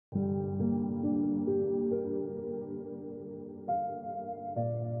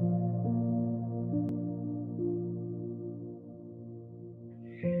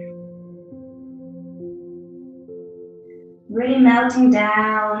melting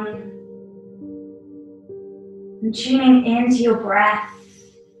down and tuning into your breath.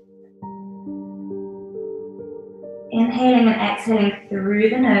 Inhaling and exhaling through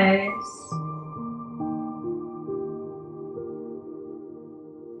the nose.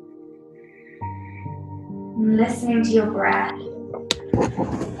 And listening to your breath.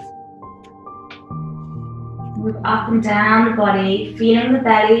 Move up and down the body, feeling the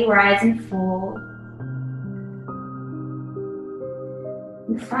belly rise and fall.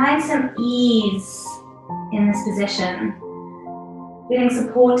 And find some ease in this position. Feeling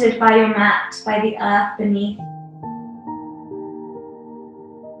supported by your mat, by the earth beneath.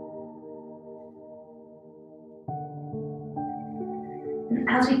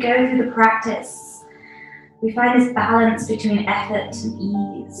 As we go through the practice, we find this balance between effort and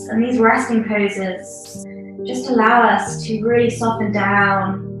ease. And these resting poses just allow us to really soften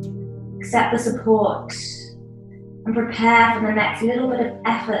down, accept the support, and prepare for the next little bit of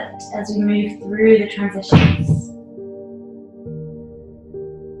effort as we move through the transitions.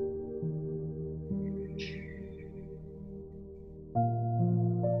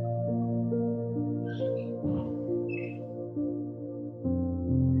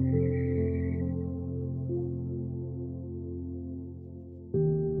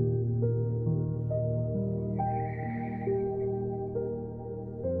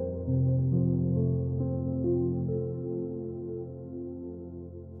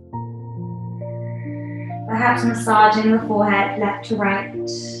 Perhaps massaging the forehead left to right.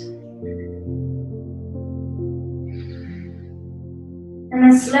 And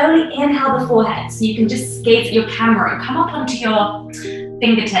then slowly inhale the forehead so you can just gaze at your camera and come up onto your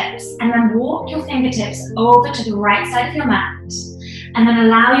fingertips. And then walk your fingertips over to the right side of your mat. And then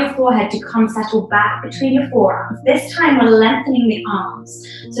allow your forehead to come settle back between your forearms. This time we're lengthening the arms.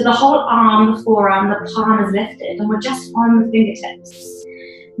 So the whole arm, the forearm, the palm is lifted and we're just on the fingertips.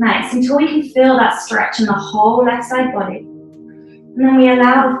 Nice, until we can feel that stretch in the whole left side body. And then we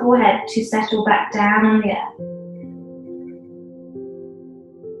allow the forehead to settle back down on the earth.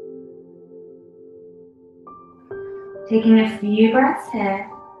 Taking a few breaths here.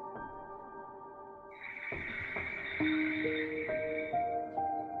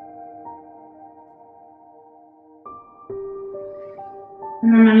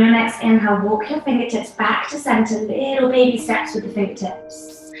 And then on your next inhale, walk your fingertips back to center, little baby steps with the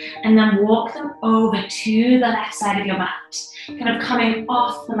fingertips. And then walk them over to the left side of your mat. Kind of coming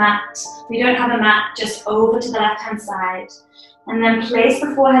off the mat. We don't have a mat, just over to the left-hand side. And then place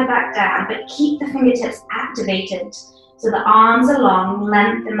the forehead back down, but keep the fingertips activated. So the arms are long,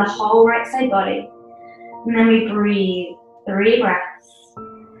 lengthen the whole right side body. And then we breathe, 3 breaths.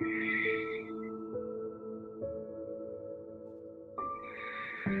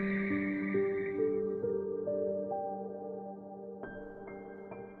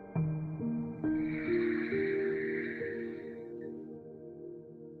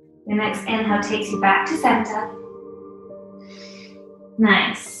 Your next inhale takes you back to center.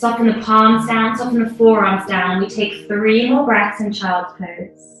 Nice. Soften the palms down, soften the forearms down. We take 3 more breaths in child's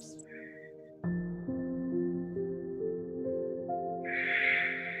pose.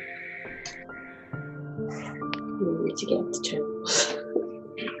 We need to get up to channels.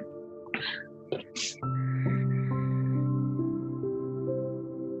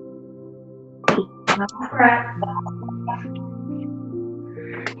 Last breath.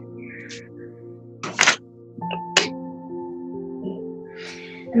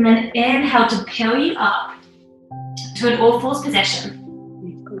 And then inhale to peel you up to an all-fours position.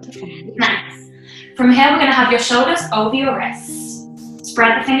 Nice. From here, we're going to have your shoulders over your wrists.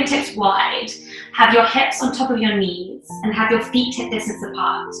 Spread the fingertips wide. Have your hips on top of your knees and have your feet hip distance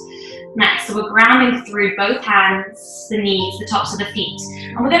apart. Nice. So we're grounding through both hands, the knees, the tops of the feet.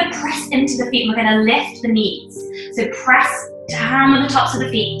 And we're going to press into the feet and we're going to lift the knees. So press down with the tops of the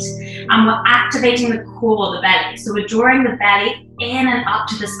feet. And we're activating the core, the belly. So we're drawing the belly in and up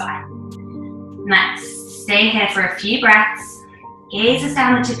to the spine. Nice. Stay here for a few breaths. Gaze us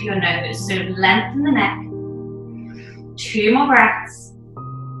down the tip of your nose. So lengthen the neck. 2 more breaths.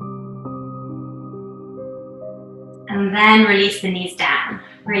 And then release the knees down.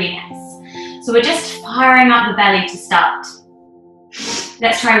 Really nice. So we're just firing up the belly to start.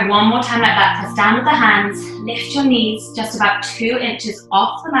 Let's try one more time like that. Press down with the hands. Lift your knees just about 2 inches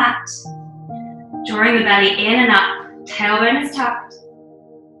off the mat. Drawing the belly in and up. Tailbone is tucked.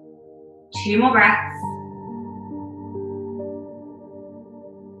 2 more breaths.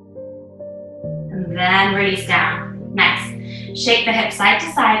 And then release down. Nice. Shake the hips side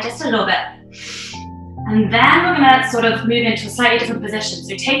to side just a little bit. And then we're going to sort of move into a slightly different position.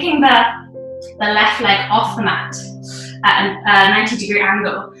 So taking the left leg off the mat. at a 90-degree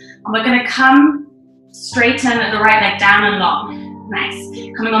angle. And we're gonna come straighten the right leg down and long. Nice.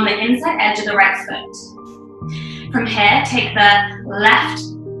 Coming on the inside edge of the right foot. From here, take the left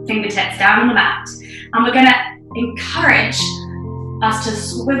fingertips down on the mat. And we're gonna encourage us to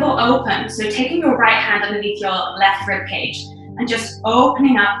swivel open. So taking your right hand underneath your left rib cage and just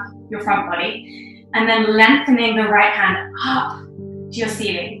opening up your front body. And then lengthening the right hand up to your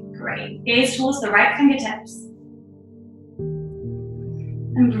ceiling. Great. Gaze towards the right fingertips.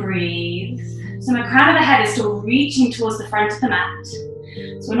 And breathe. So my crown of the head is still reaching towards the front of the mat.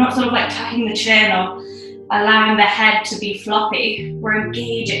 So we're not sort of like tucking the chin or allowing the head to be floppy. We're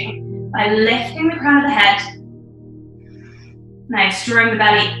engaging by lifting the crown of the head. Nice, drawing the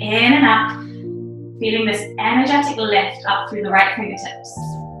belly in and up. Feeling this energetic lift up through the right fingertips.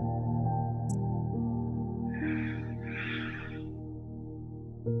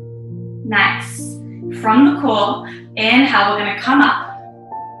 Nice. From the core, inhale, we're going to come up.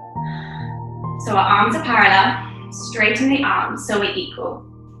 So our arms are parallel, straighten the arms so we're equal.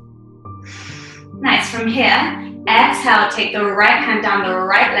 Nice, from here, exhale, take the right hand down the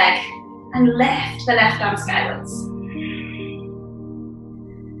right leg and lift the left arm skywards.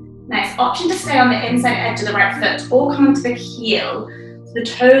 Nice, option to stay on the inside edge of the right foot or come onto the heel, so the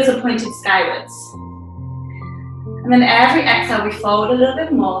toes are pointed skywards. And then every exhale, we fold a little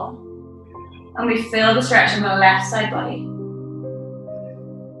bit more and we feel the stretch in the left side body.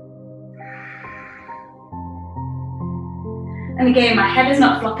 And again, my head is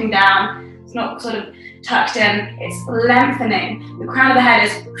not flopping down, it's not sort of tucked in, it's lengthening. The crown of the head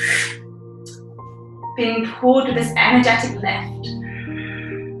is being pulled with this energetic lift.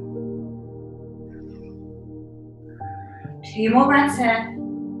 2 more breaths here.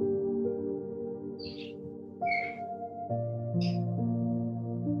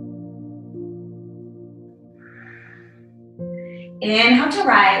 Inhale to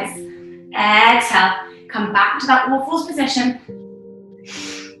rise. Exhale. Come back to that all-fours position.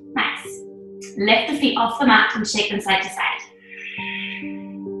 Nice. Lift the feet off the mat and shake them side to side.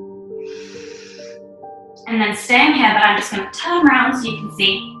 And then staying here, but I'm just going to turn around so you can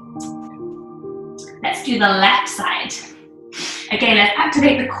see. Let's do the left side. Again, let's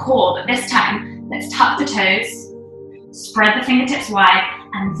activate the core, but this time, let's tuck the toes, spread the fingertips wide,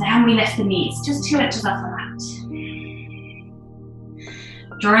 and then we lift the knees, just 2 inches off the mat.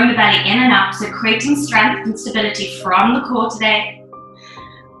 Drawing the belly in and up, so creating strength and stability from the core today.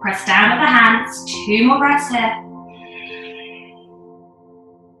 Press down with the hands, 2 more breaths here.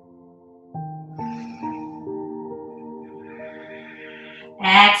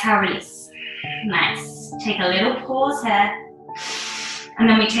 Exhale, release. Nice. Take a little pause here. And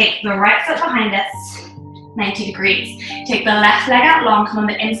then we take the right foot behind us, 90 degrees. Take the left leg out long, come on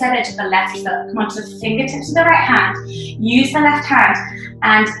the inside edge of the left foot, come onto the fingertips of the right hand. Use the left hand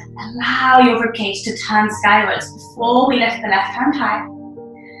and allow your ribcage to turn skywards before we lift the left hand high.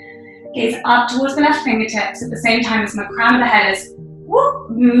 Gaze up towards the left fingertips at the same time as my crown of the head is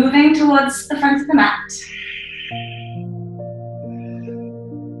moving towards the front of the mat.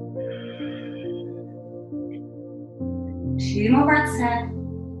 Two more breaths here.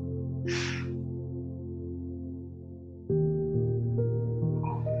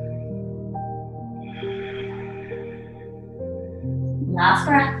 Last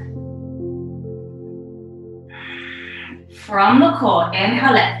breath. From the core,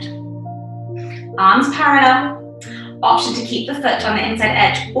 inhale, lift. Arms parallel. Option to keep the foot on the inside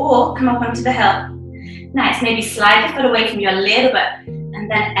edge or come up onto the heel. Nice, maybe slide the foot away from you a little bit and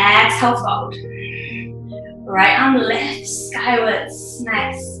then exhale, fold. Right arm lifts skywards.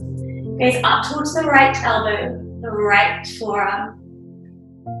 Nice. Gaze up towards the right elbow, the right forearm.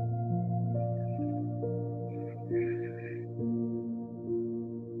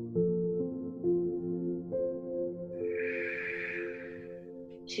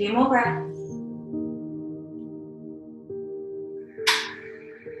 Two more breaths.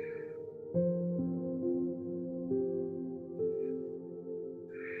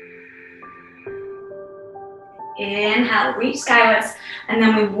 Inhale, reach skywards, and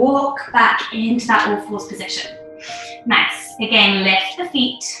then we walk back into that all fours position. Nice. Again, lift the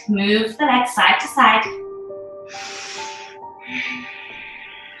feet, move the legs side to side.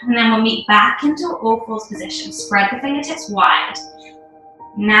 And then we'll meet back into all fours position. Spread the fingertips wide.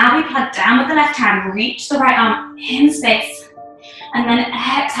 Now we plug down with the left hand, reach the right arm in space. And then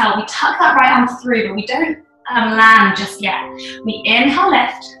exhale, we tuck that right arm through, but we don't land just yet. We inhale,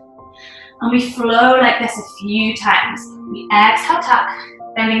 lift. And we flow like this a few times. We exhale, tuck,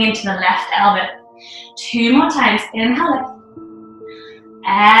 bending into the left elbow. Two more times. Inhale, lift.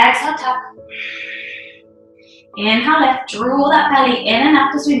 Exhale, tuck. Inhale, lift. Draw that belly in and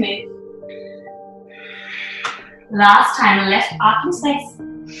up as we move. Last time, lift up in space.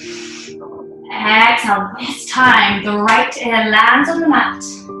 Exhale. This time, the right ear lands on the mat.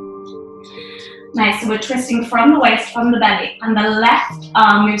 Nice, so we're twisting from the waist, from the belly, and the left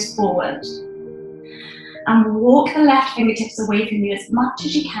arm moves forward. And walk the left fingertips away from you as much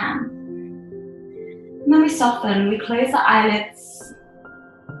as you can. And then we soften, we close the eyelids.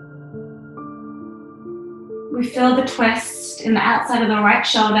 We feel the twist in the outside of the right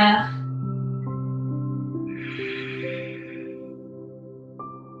shoulder.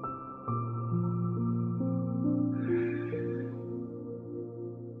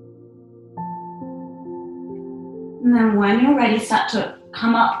 And then when you're ready, start to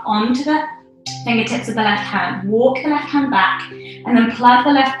come up onto the fingertips of the left hand. Walk the left hand back and then plug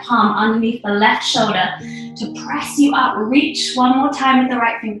the left palm underneath the left shoulder to press you up. Reach one more time with the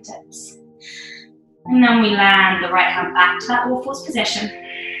right fingertips. And then we land the right hand back to that all fours position.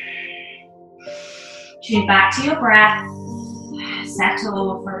 Tune back to your breath.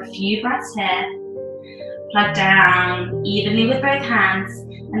 Settle for a few breaths here. Plug down evenly with both hands.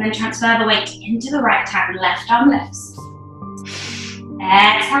 And then transfer the weight into the right hand, left arm lifts.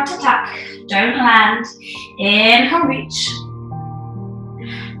 Exhale to tuck, don't land. Inhale, reach.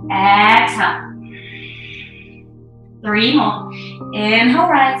 Exhale. 3 more. Inhale,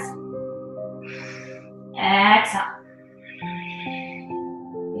 rise. Exhale.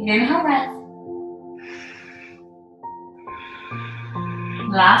 Inhale, rise.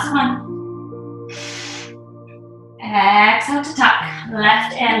 Last one. Exhale to tuck.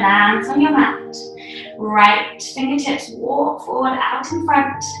 Left ear lands on your mat. Right fingertips walk forward out in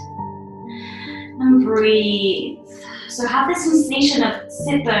front. And breathe. So have this sensation of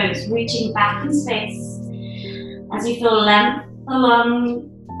sit bones reaching back in space as you feel length along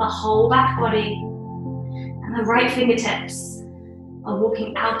the whole back body. And the right fingertips are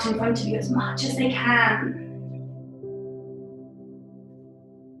walking out in front of you as much as they can.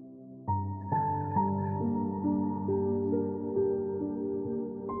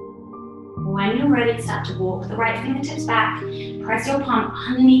 When you're ready, start to walk the right fingertips back. Press your palm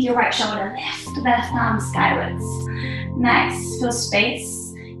underneath your right shoulder. Lift the left arm skywards. Nice. Feel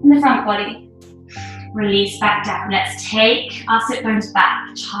space in the front body. Release back down. Let's take our sit bones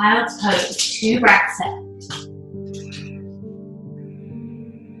back. Child's pose. 2 breaths here.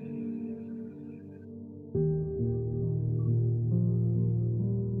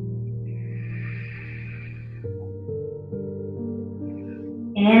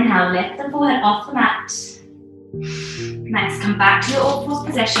 Inhale, lift the forehead off the mat. Nice, come back to your all fours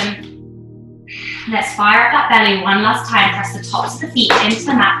position. Let's fire up that belly one last time. Press the tops of the feet into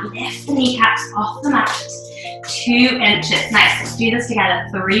the mat. Lift the kneecaps off the mat. 2 inches. Nice, let's do this together.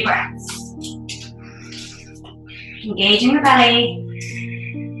 3 breaths. Engaging the belly.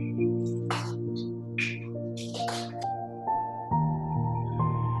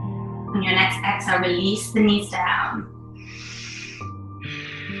 On your next exhale, release the knees down.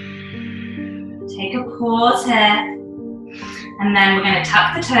 Take a pause here, and then we're going to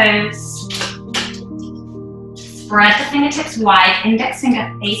tuck the toes, spread the fingertips wide, index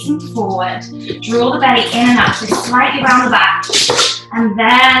finger facing forward, draw the belly in and up, just slightly round the back, and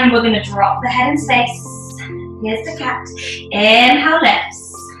then we're going to drop the head in space. Here's the cat. Inhale,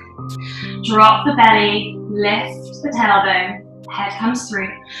 lifts, drop the belly, lift the tailbone, head comes through,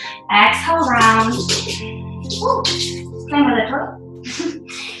 exhale, round, playing with it, right?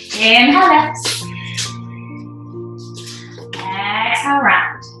 Inhale, lifts. Exhale,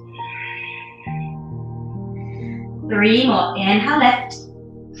 round. 3 more. Inhale, lift.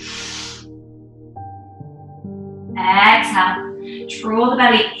 Exhale. Draw the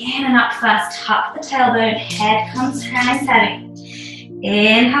belly in and up first. Tuck the tailbone. Head comes hands heavy.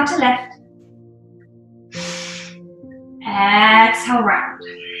 Inhale to lift. Exhale, round.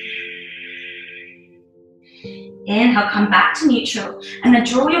 Inhale, come back to neutral, and then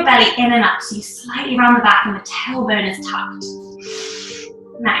draw your belly in and up so you slightly round the back and the tailbone is tucked.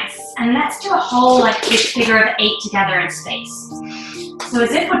 Nice. And let's do a whole big figure of 8 together in space. So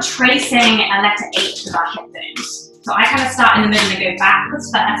as if we're tracing a letter H with our hip bones. So I kind of start in the middle and go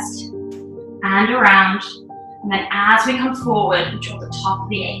backwards first and around, and then as we come forward, we draw the top of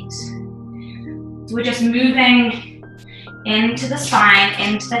the 8. So we're just moving into the spine,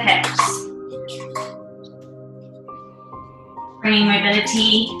 into the hips. Bringing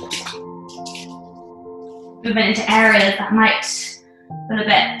mobility, movement into areas that might feel a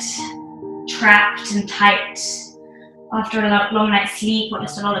bit trapped and tight after a long night's sleep or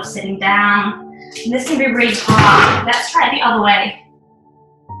just a lot of sitting down. And this can be really hard. Let's try it the other way.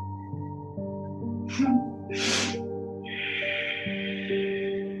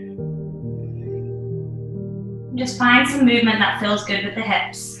 Just find some movement that feels good with the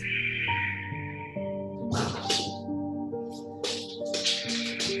hips.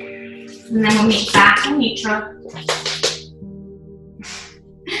 And then we'll meet back in neutral.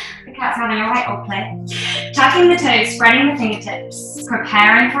 The cat's having a right old play. Tucking the toes, spreading the fingertips.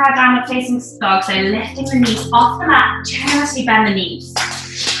 Preparing for our downward facing dog, so lifting the knees off the mat, generously bend the knees.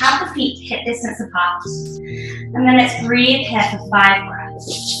 Have the feet hip distance apart. And then let's breathe here for 5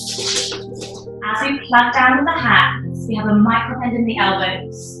 breaths. As we plug down with the hands, we have a micro bend in the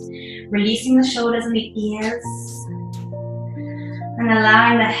elbows, releasing the shoulders and the ears, and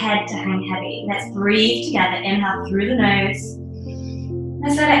allowing the head to hang heavy. Let's breathe together. Inhale through the nose.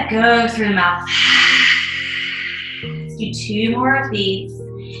 Let's let it go through the mouth. Let's do 2 more of these.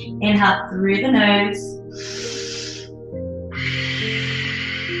 Inhale through the nose.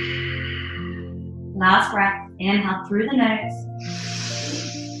 Last breath. Inhale through the nose.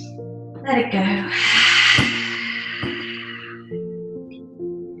 Let it go.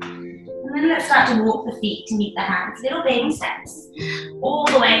 And then let's start to walk the feet to meet the hands. Little baby steps. All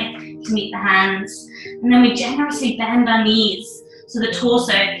the way to meet the hands. And then we generously bend our knees so the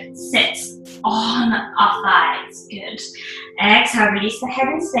torso sits on our thighs. Good. Exhale, release the head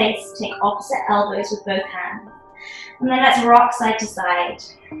in space. Take opposite elbows with both hands. And then let's rock side to side.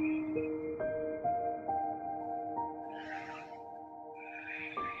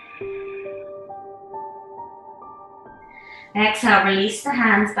 Exhale, release the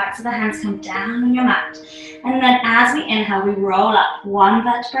hands, back to the hands, come down on your mat. And then as we inhale, we roll up 1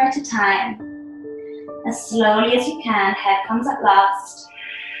 vertebra at a time. As slowly as you can, head comes up last.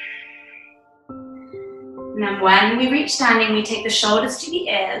 And then when we reach standing, we take the shoulders to the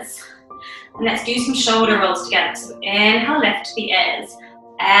ears. And let's do some shoulder rolls together. So inhale, lift to the ears.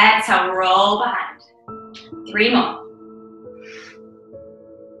 Exhale, roll behind. 3 more.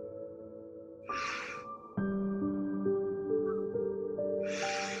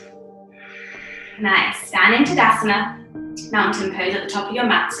 Nice. Stand into Tadasana, mountain pose at the top of your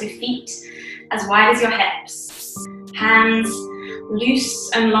mat. So feet as wide as your hips. Hands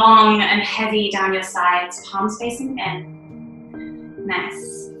loose and long and heavy down your sides. Palms facing in.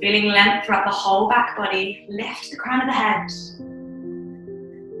 Nice. Feeling length throughout the whole back body. Lift the crown of the head.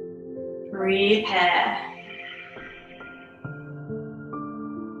 Breathe here.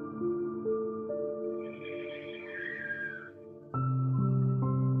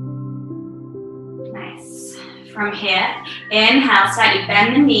 From here, inhale, slightly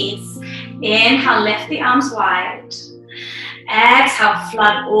bend the knees. Inhale, lift the arms wide. Exhale,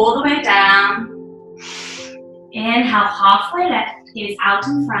 flood all the way down. Inhale, halfway lift, gaze out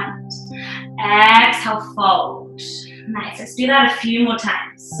in front. Exhale, fold. Nice, let's do that a few more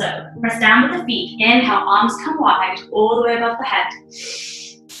times. So, press down with the feet. Inhale, arms come wide, all the way above the head.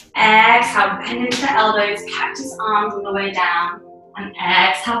 Exhale, bend into the elbows, cactus arms on the way down. And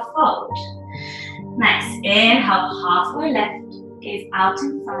exhale, fold. Nice. Inhale, halfway lift, gaze out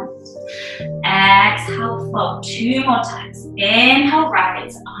in front. Exhale, fold. 2 more times. Inhale,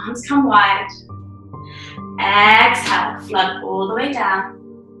 rise, arms come wide. Exhale, flood all the way down.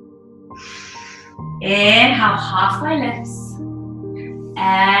 Inhale, halfway lifts.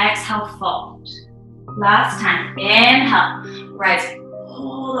 Exhale, fold. Last time. Inhale, rise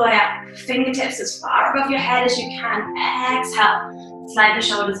all the way up. Fingertips as far above your head as you can. Exhale, slide the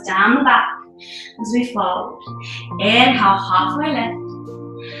shoulders down the back. As we fold, inhale, halfway lift.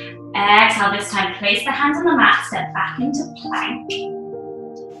 Exhale, this time place the hands on the mat, step back into plank.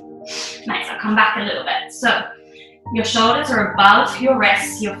 Nice, I'll come back a little bit. So, your shoulders are above your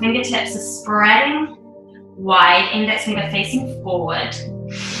wrists, your fingertips are spreading wide, index finger facing forward.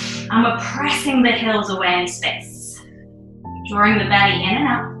 And we're pressing the heels away in space. Drawing the belly in and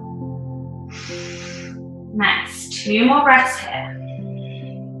out. Nice, 2 more breaths here.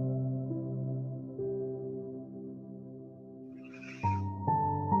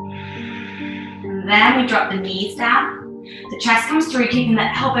 Then we drop the knees down. The chest comes through, keeping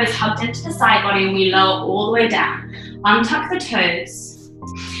the elbows hugged into the side body, and we lower all the way down. Untuck the toes.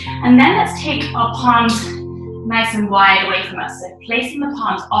 And then let's take our palms nice and wide away from us. So placing the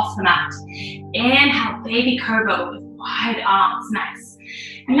palms off the mat. Inhale, baby cobra with wide arms. Nice.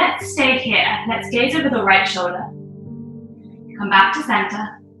 And let's stay here. Let's gaze over the right shoulder. Come back to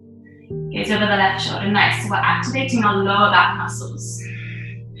center. Gaze over the left shoulder. Nice. So we're activating our lower back muscles.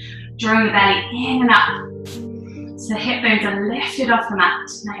 Drawing the belly in and up. So the hip bones are lifted off the mat.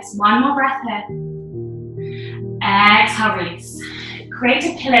 Nice. 1 more breath here. Exhale, release. Create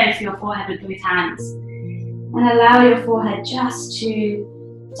a pillow for your forehead with both hands. And allow your forehead just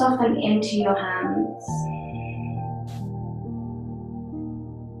to soften into your hands.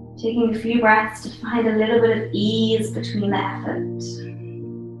 Taking a few breaths to find a little bit of ease between the effort.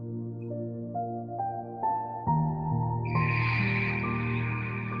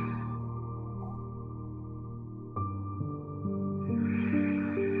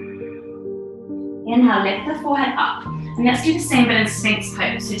 Inhale, lift the forehead up. And let's do the same but in Sphinx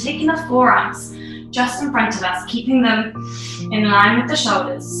pose. So taking the forearms just in front of us, keeping them in line with the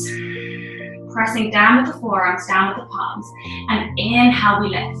shoulders. Pressing down with the forearms, down with the palms. And inhale, we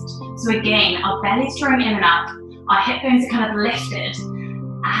lift. So again, our belly's drawing in and up. Our hip bones are kind of lifted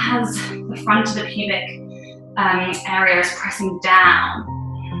as the front of the pubic area is pressing down.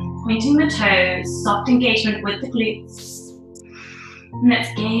 Pointing the toes, soft engagement with the glutes. And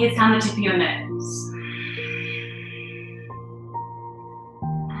let's gaze down the tip of your nose.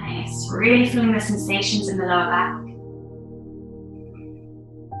 Nice, really feeling the sensations in the lower back.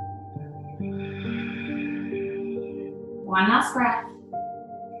 One last breath.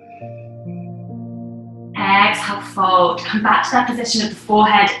 Exhale, fold. Come back to that position of the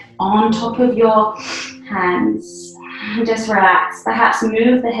forehead on top of your hands. And just relax. Perhaps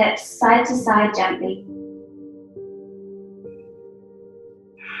move the hips side to side gently.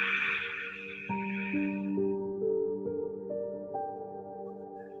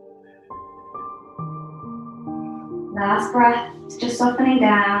 Last breath, just softening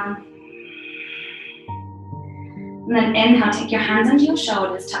down. And then inhale, take your hands under your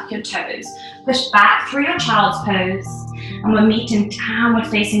shoulders, tuck your toes. Push back through your child's pose. And we're meeting downward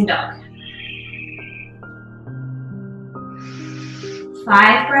facing dog.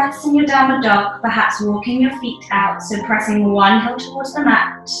 5 breaths in your downward dog, perhaps walking your feet out. So pressing one heel towards the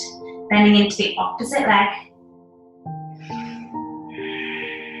mat, bending into the opposite leg.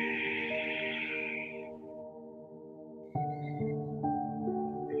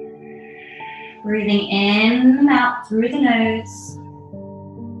 Breathing in and out through the nose.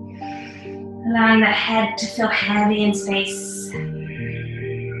 Allowing the head to feel heavy in space.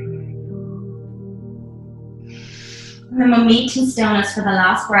 And then we'll meet in stillness for the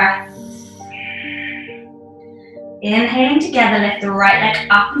last breath. Inhaling together, lift the right leg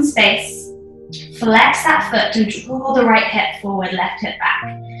up in space. Flex that foot and draw the right hip forward, left hip back.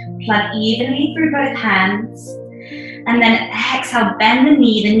 Plug evenly through both hands. And then exhale, bend the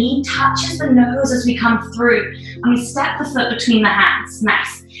knee touches the nose as we come through. And we step the foot between the hands,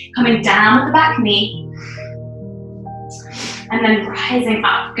 nice. Coming down with the back knee. And then rising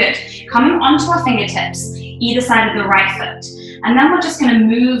up, good. Coming onto our fingertips, either side of the right foot. And then we're just gonna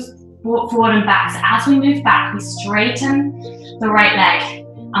move forward and back. So as we move back, we straighten the right leg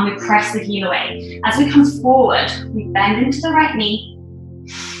and we press the heel away. As we come forward, we bend into the right knee.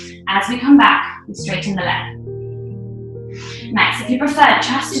 As we come back, we straighten the leg. Nice, if you prefer,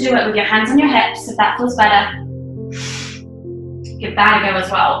 just to do it with your hands on your hips, if that feels better. Give that a go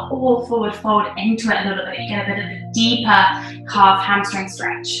as well. All forward fold into it a little bit. You get a bit of a deeper calf hamstring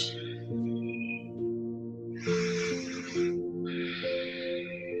stretch.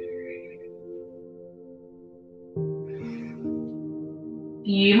 A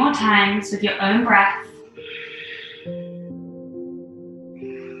few more times with your own breath.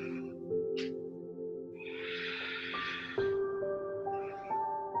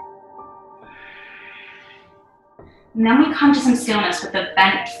 And then we come to some stillness with the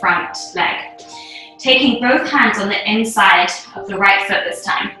bent front leg. Taking both hands on the inside of the right foot this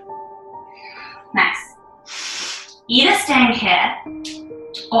time. Nice. Either staying here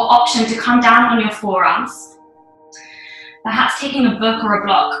or option to come down on your forearms. Perhaps taking a book or a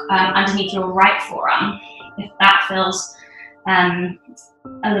block underneath your right forearm, if that feels a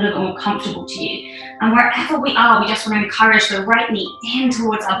little bit more comfortable to you. And wherever we are, we just want to encourage the right knee in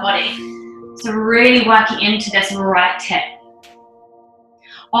towards our body. So really working into this right hip.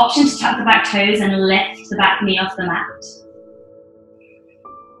 Option to tuck the back toes and lift the back knee off the mat.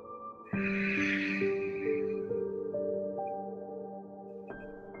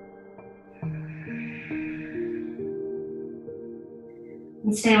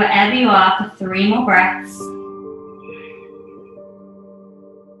 And stay wherever you are for 3 more breaths.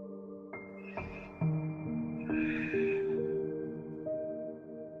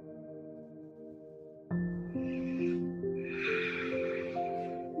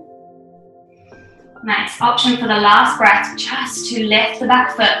 Nice, option for the last breath, just to lift the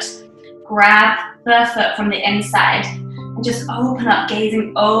back foot, grab the foot from the inside, and just open up,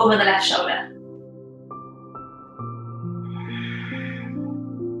 gazing over the left shoulder.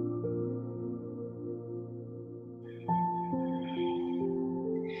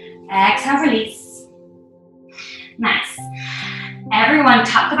 Exhale, release. Nice. Everyone,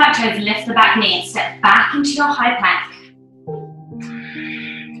 tuck the back toes, lift the back knee, and step back into your high plank.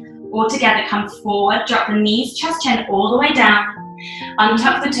 All together, come forward, drop the knees, chest, chin all the way down.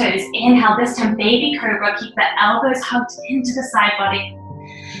 Untuck the toes, inhale, this time baby cobra, keep the elbows hugged into the side body.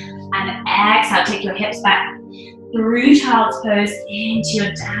 And exhale, take your hips back through child's pose into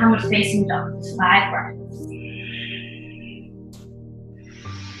your downward facing dog for 5 breaths.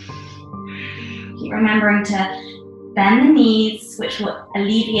 Keep remembering to bend the knees, which will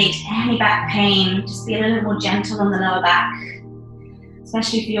alleviate any back pain. Just be a little more gentle on the lower back,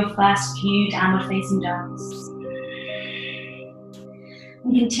 especially for your first few downward facing dogs.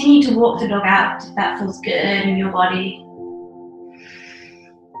 And continue to walk the dog out if that feels good in your body.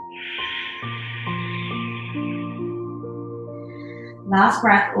 Last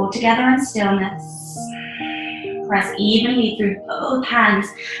breath, all together in stillness. Press evenly through both hands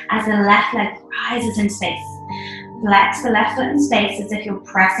as the left leg rises in space. Flex the left foot in space as if you're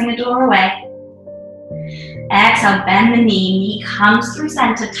pressing a door away. Exhale, bend the knee. Knee comes through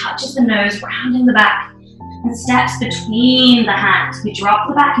center, touches the nose, rounding the back, and steps between the hands. We drop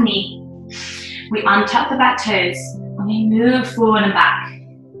the back knee. We untuck the back toes, and we move forward and back.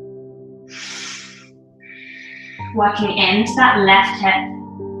 Working into that left hip.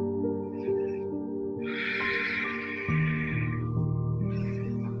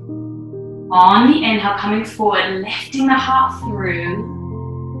 On the inhale, coming forward, lifting the heart through.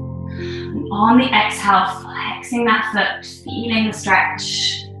 And on the exhale, flexing that foot, feeling the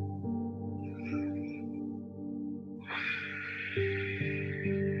stretch.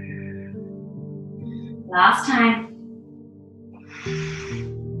 Last time.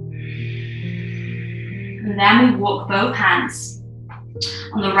 And then we walk both hands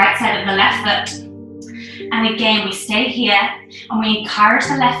on the right side of the left foot. And again, we stay here and we encourage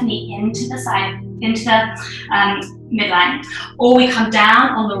the left knee into the side, into the midline. Or we come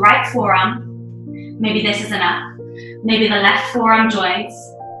down on the right forearm. Maybe this is enough. Maybe the left forearm joins.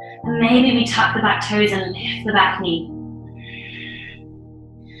 And maybe we tuck the back toes and lift the back knee.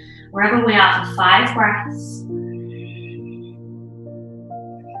 Wherever we are for 5 breaths.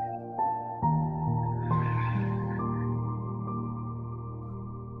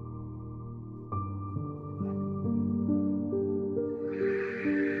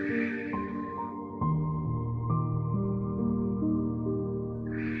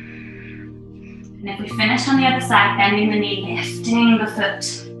 And if we finish on the other side, bending the knee, lifting the foot.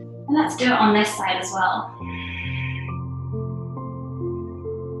 And let's do it on this side as well.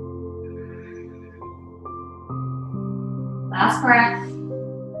 Last breath.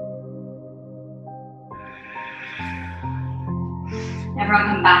 Everyone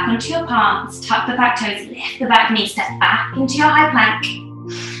come back onto your palms, tuck the back toes, lift the back knee, step back into your high plank.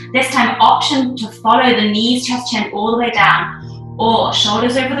 This time, option to follow the knees, chest, chin all the way down, or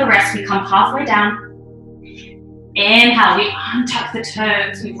shoulders over the wrists, we come halfway down. Inhale, we untuck the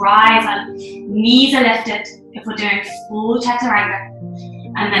toes, we rise, our knees are lifted if we're doing full chaturanga.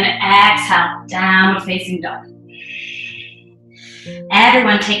 And then exhale, downward facing dog.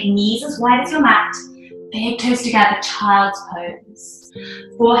 Everyone take knees as wide as your mat, big toes together, child's pose.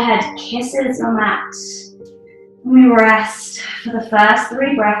 Forehead kisses your mat. We rest for the first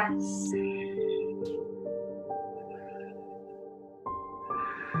 3 breaths.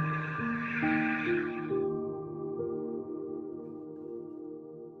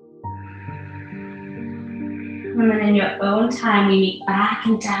 And then in your own time, we meet back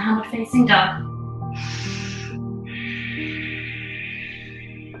in downward facing dog.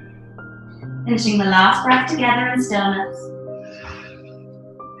 Finishing the last breath together in stillness.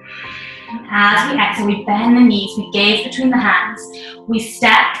 And as we exhale, we bend the knees, we gaze between the hands. We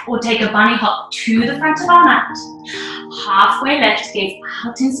step or take a bunny hop to the front of our mat. Halfway lift, gaze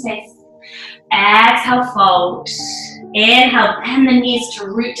out in space. Exhale, fold. Inhale, bend the knees to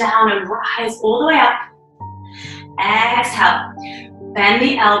root down and rise all the way up. Exhale, bend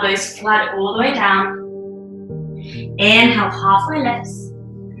the elbows, flood all the way down. Inhale, halfway lifts.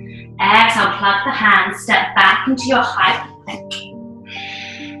 Exhale, plug the hands, step back into your high plank.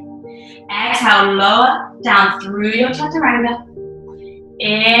 Exhale, lower down through your chaturanga.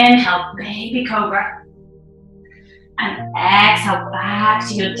 Inhale, baby cobra. And exhale, back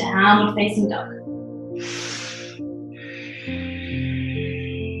to your downward facing dog.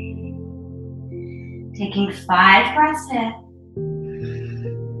 Taking 5 breaths here.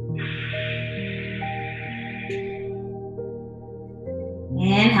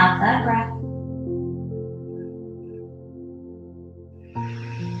 Inhale, 3rd breath.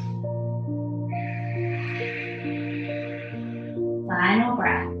 Final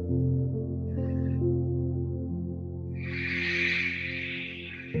breath.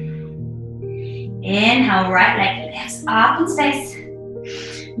 Inhale, right leg lifts up in space.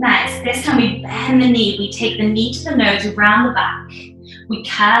 Nice. This time we bend the knee. We take the knee to the nose, around the back. We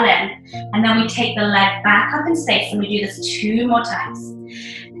curl in, and then we take the leg back up in space, and we do this 2 more times.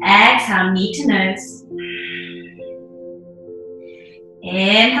 Exhale, knee to nose.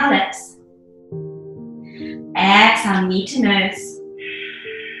 Inhale, lips. Exhale, knee to nose.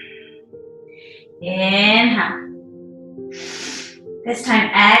 Inhale. This time,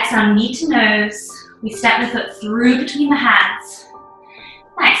 exhale, knee to nose. We step the foot through between the hands.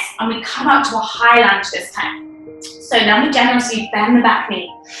 Nice. And we come up to a high lunge this time. So now we generously bend the back knee.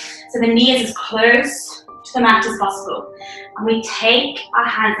 So the knee is as close to the mat as possible. And we take our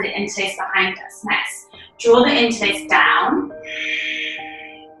hands and interlace behind us. Nice. Draw the interlace down.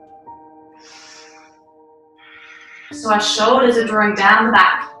 So our shoulders are drawing down the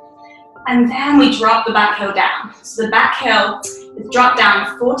back. And then we drop the back heel down. So the back heel is dropped down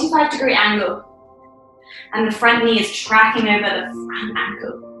a 45-degree angle. And the front knee is tracking over the front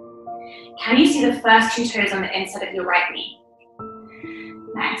ankle. Can you see the first 2 toes on the inside of your right knee?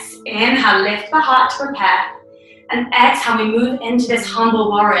 Nice. Inhale, lift the heart to prepare. And exhale, we move into this humble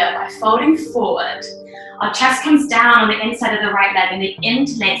warrior by folding forward. Our chest comes down on the inside of the right leg and the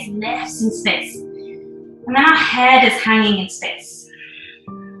interlace lifts in space. And then our head is hanging in space.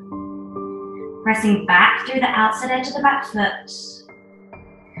 Pressing back through the outside edge of the back foot.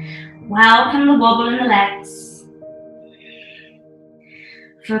 Welcome the wobble in the legs.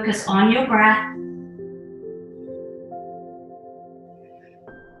 Focus on your breath.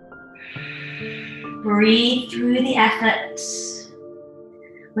 Breathe through the effort.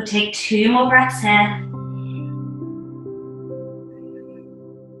 We'll take 2 more breaths here.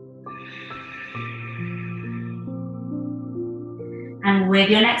 And with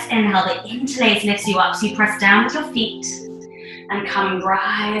your next inhale, the interlace lifts you up. So you press down with your feet and come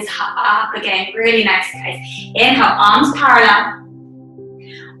rise up again. Really nice, guys. Inhale, arms parallel.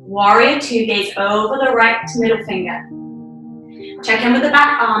 Warrior 2, gaze over the right middle finger. Check in with the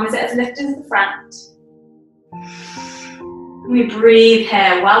back arm. Is it as lifted as the front? We breathe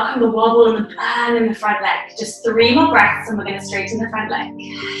here. Welcome the wobble and the burn in the front leg. Just 3 more breaths and we're going to straighten the front leg.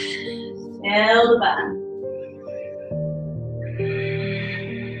 Feel the burn.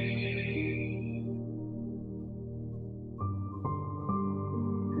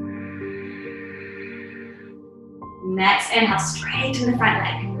 Next, inhale, straighten the front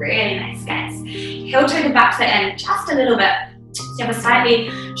leg. Really nice, guys. Heel toe the back foot in just a little bit. So you have a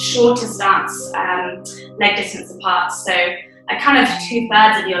slightly shorter stance, leg distance apart. So a kind of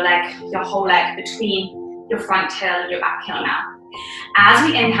 2/3 of your leg, your whole leg, between your front heel and your back heel now. As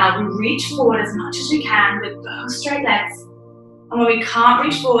we inhale, we reach forward as much as we can with both straight legs. And when we can't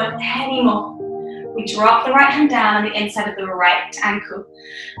reach forward anymore, we drop the right hand down on the inside of the right ankle.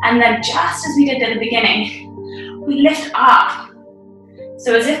 And then just as we did at the beginning, we lift up.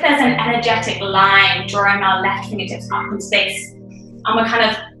 So as if there's an energetic line drawing our left fingertips up in space. And we're kind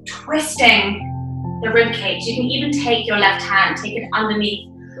of twisting the rib cage. You can even take your left hand, take it underneath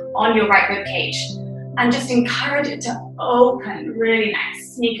on your right rib cage. And just encourage it to open, really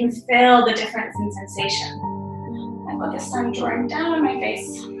nice. And you can feel the difference in sensation. I've got the sun drawing down on my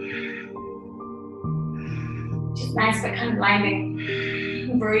face. Which is nice, but kind of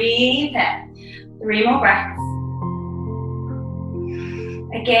blinding. Breathe in. 3 more breaths.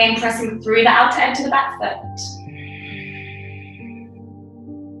 Again, pressing through the outer edge of the back foot.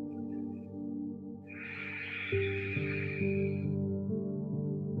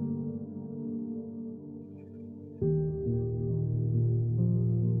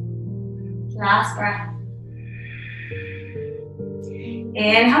 Last breath.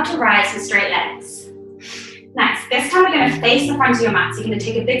 Inhale to rise with straight legs. Nice. This time we're going to face the front of your mat. So you're going to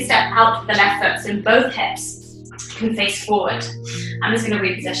take a big step out with the left foot so both hips can face forward. I'm just going to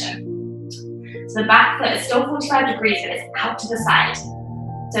reposition. So the back foot is still 45 degrees, but it's out to the side.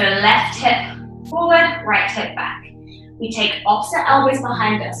 So left hip forward, right hip back. We take opposite elbows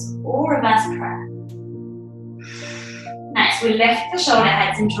behind us or reverse prayer. Next, we lift the shoulder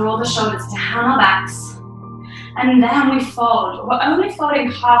heads and draw the shoulders down our backs. And then we fold. We're only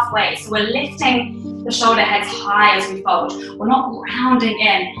folding halfway, so we're lifting the shoulder heads high as we fold. We're not rounding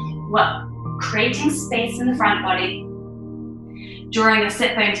in. We're creating space in the front body. Drawing the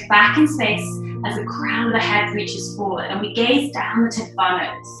sit bones back in space as the crown of the head reaches forward. And we gaze down the tip of our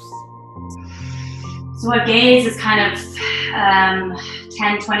nose. So our gaze is kind of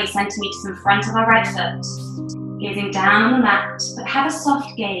 10-20 centimeters in front of our right foot. Gazing down on the mat, but have a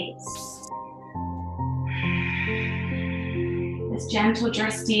soft gaze. This gentle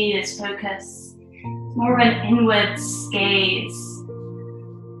drishti, this focus, more of an inwards gaze.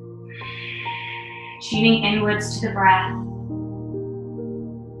 Tuning inwards to the breath.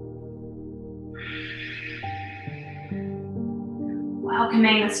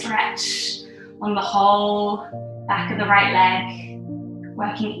 welcoming the stretch on the whole back of the right leg,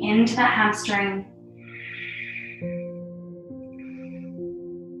 working into that hamstring.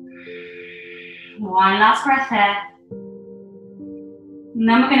 One last breath here. And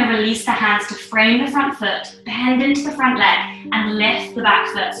then we're going to release the hands to frame the front foot, bend into the front leg, and lift the back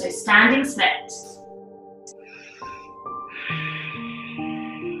foot, so standing split.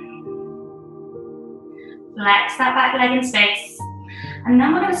 Flex that back leg in space. And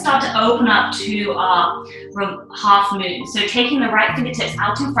then we're going to start to open up to our half moon. So taking the right fingertips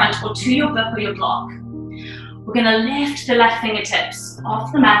out in front or to your book or your block. We're going to lift the left fingertips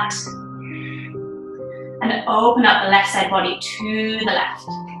off the mat and open up the left side body to the left.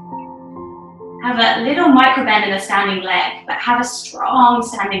 Have a little micro bend in the standing leg, but have a strong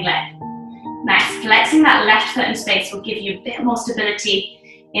standing leg. Nice. Flexing that left foot in space will give you a bit more stability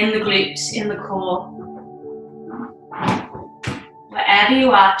in the glutes, in the core. Wherever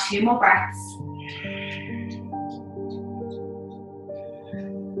you are, 2 more breaths.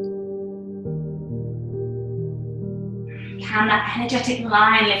 Can that energetic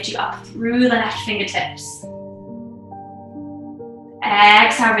line lift you up through the left fingertips?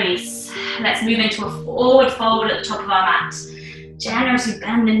 Exhale, release. Let's move into a forward fold at the top of our mat. Generously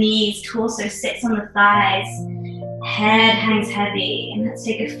bend the knees, torso sits on the thighs, head hangs heavy. And let's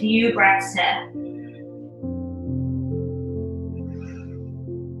take a few breaths here.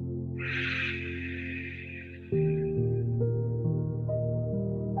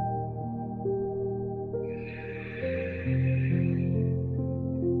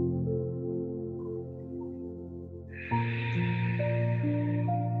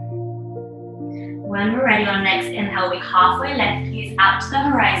 When we're ready, on next inhale, we halfway lift, gaze out to the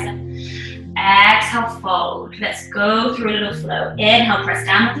horizon. Exhale, fold. Let's go through a little flow. Inhale, press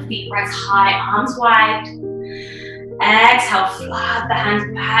down with the feet, legs high, arms wide. Exhale, flood the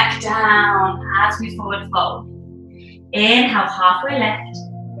hands back down as we forward fold. Inhale, halfway lift.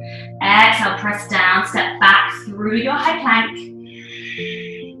 Exhale, press down, step back through your high plank.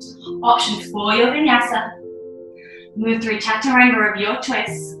 Option for your vinyasa. Move through chaturanga of your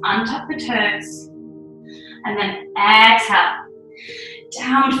choice. Untuck the toes. And then exhale.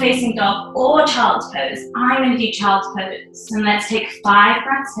 Downward facing dog or child's pose. I'm going to do child's pose. And let's take 5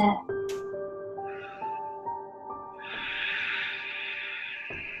 breaths here.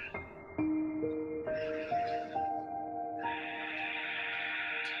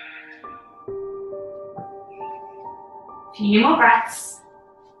 Few more breaths.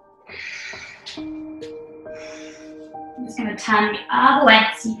 I'm just going to turn the other way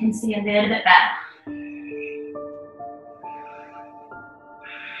so you can see a little bit better.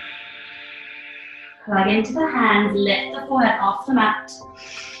 Plug into the hands, lift the forehead off the mat.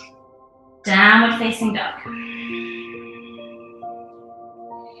 Downward facing dog.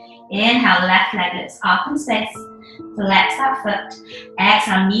 Inhale, left leg lifts up in space. Flex that foot.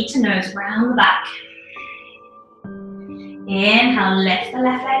 Exhale, knee to nose, round the back. Inhale, lift the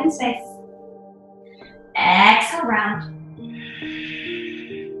left leg in space. Exhale, round.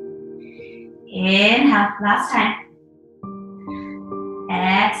 Inhale, last time.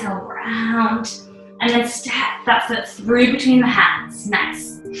 Exhale, round. And then step that foot through between the hands.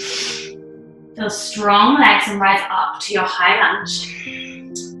 Nice. Feel strong legs and rise up to your high lunge.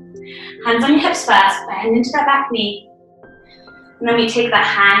 Hands on your hips first, bend into that back knee. And then we take the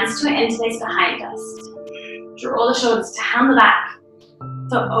hands to an interlace behind us. Draw the shoulders down the back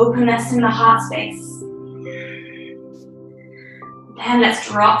for openness in the heart space. Then let's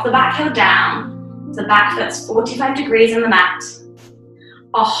drop the back heel down. The back foot's 45 degrees on the mat.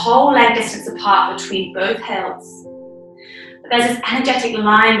 A whole leg distance apart between both heels. But there's this energetic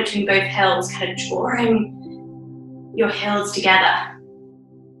line between both heels, kind of drawing your heels together.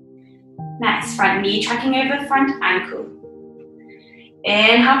 Next, front knee tracking over front ankle.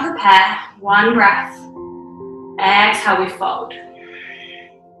 Inhale, prepare, 1 breath. Exhale, we fold.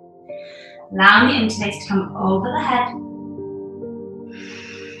 Allowing the interlace to come over the head.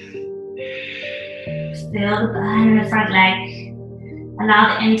 Feel the burn in the front leg.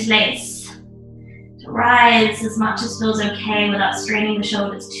 Allow the interlace to rise as much as feels okay without straining the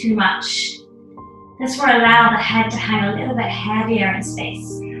shoulders too much. This will allow the head to hang a little bit heavier in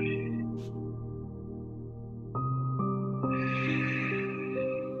space.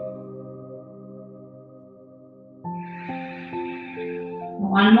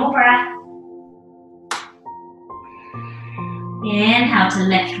 One more breath. Inhale to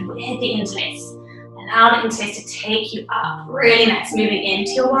lift with the interlace. Allow the interlace to take you up. Really nice. Moving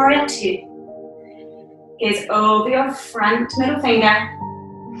into your warrior 2. Gaze over your front middle finger.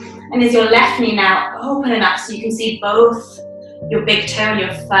 And is your left knee now open enough so you can see both your big toe and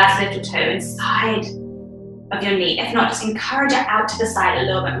your first little toe inside of your knee. If not, just encourage it out to the side a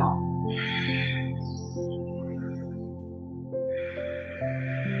little bit more.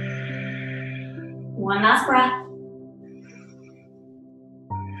 One last breath.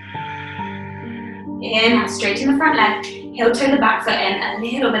 Inhale, straighten the front leg. Heel toe the back foot in a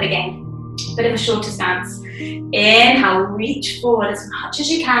little bit again. Bit of a shorter stance. Inhale, reach forward as much as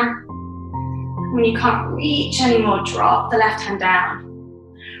you can. When you can't reach anymore, drop the left hand down.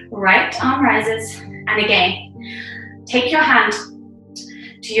 Right arm rises. And again, take your hand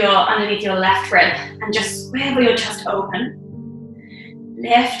to your underneath your left rib and just swivel your chest open.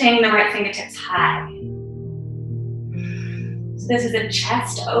 Lifting the right fingertips high. So this is a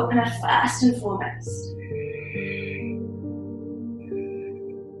chest opener first and foremost.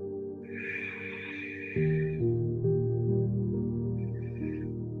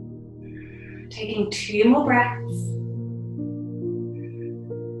 Taking 2 more breaths.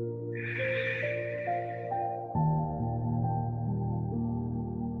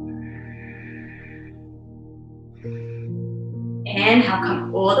 Inhale,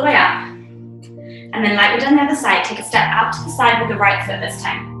 come all the way up. And then like we've done the other side, take a step out to the side with the right foot this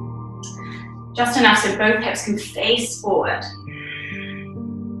time. Just enough so both hips can face forward.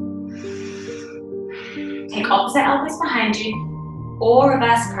 Take opposite elbows behind you or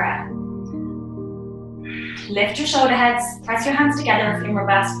reverse prayer. Lift your shoulder heads, press your hands together if you're in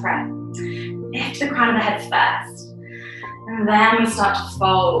reverse prayer. Lift the crown of the head first. And then we start to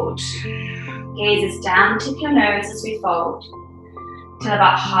fold. Gaze is down, tip your nose as we fold. Till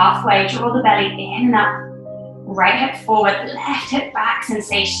about halfway, draw the belly in and up. Right hip forward, left hip back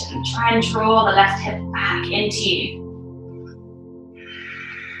sensation. Try and draw the left hip back into you.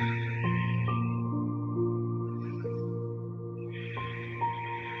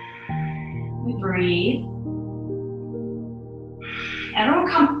 We breathe. Everyone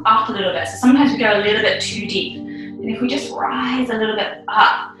come up a little bit. So sometimes we go a little bit too deep. And if we just rise a little bit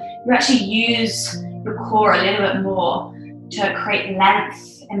up, you actually use your core a little bit more to create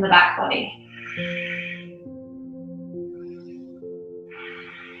length in the back body.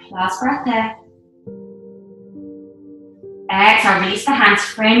 Last breath there. Exhale, release the hands,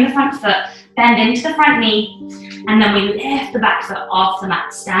 frame the front foot, bend into the front knee, and then we lift the back foot off the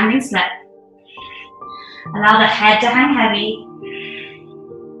mat, standing split. Allow the head to hang heavy.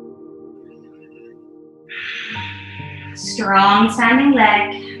 Strong standing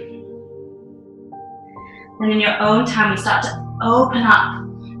leg. And in your own time, we start to open up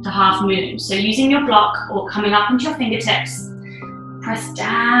to half moon. So using your block or coming up into your fingertips, press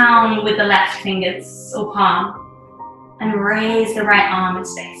down with the left fingers or palm and raise the right arm in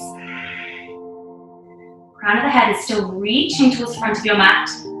space. Crown of the head is still reaching towards the front of your mat.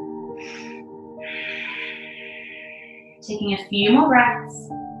 Taking a few more breaths.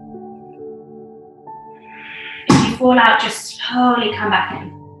 If you fall out, just slowly come back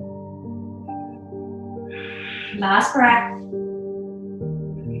in. Last breath.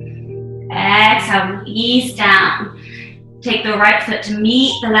 Exhale, release down. Take the right foot to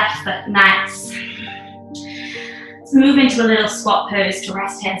meet the left foot, nice. Let's move into a little squat pose to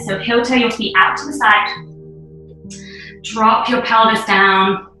rest here. So heel toe your feet out to the side. Drop your pelvis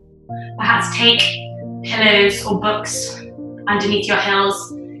down. Perhaps take pillows or books underneath your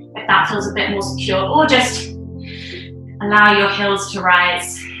heels if that feels a bit more secure, or just allow your heels to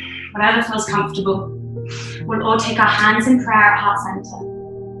rise, whatever feels comfortable. We'll all take our hands in prayer at heart center.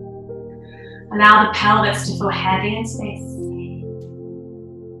 Allow the pelvis to feel heavy in space.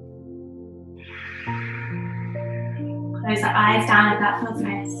 Close the eyes down if that feels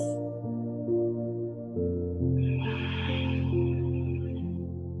nice.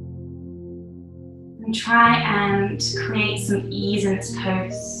 And try and create some ease in this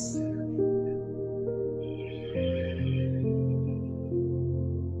pose.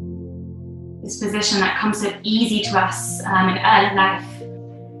 This position that comes so easy to us in early life,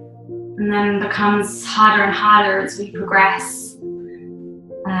 and then becomes harder and harder as we progress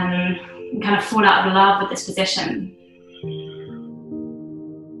and kind of fall out of love with this position.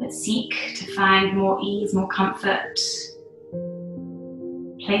 But seek to find more ease, more comfort,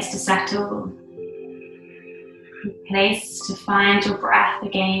 place to settle, place to find your breath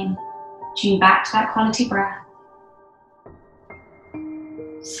again. Tune back to that quality breath.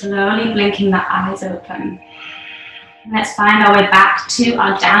 Slowly blinking the eyes open. And let's find our way back to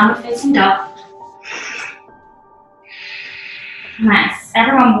our downward facing dog. Nice.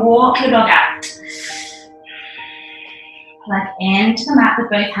 Everyone walk your dog out. Plug into the mat with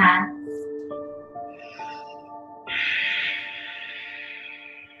both hands.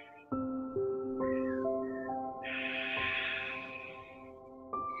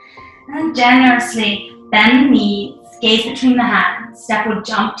 And generously bend the knees, gaze between the hands. Step or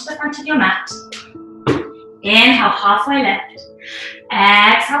jump to the front of your mat. Inhale, halfway lift.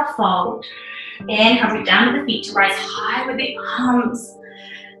 Exhale, fold. Inhale, root down to the feet to rise high with the arms.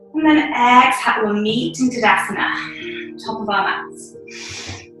 And then exhale, we'll meet in Tadasana, top of our mats.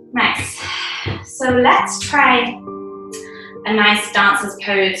 Nice. So let's try a nice dancer's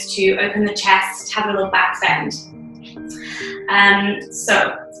pose to open the chest, have a little back bend.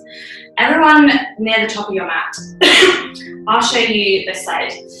 So everyone near the top of your mat, I'll show you this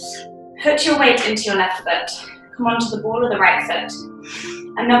side. Put your weight into your left foot, come onto the ball of the right foot.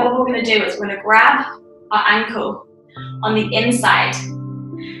 And then what we're going to do is we're going to grab our ankle on the inside.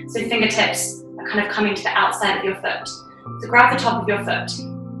 So fingertips are kind of coming to the outside of your foot. So grab the top of your foot.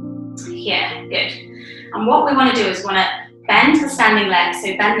 Here, good. And what we want to do is we want to bend the standing leg.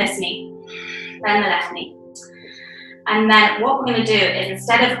 So bend this knee, bend the left knee. And then what we're going to do is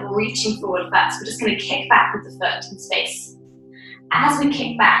instead of reaching forward first, we're just going to kick back with the foot in space. As we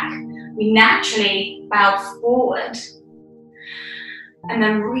kick back, we naturally bow forward and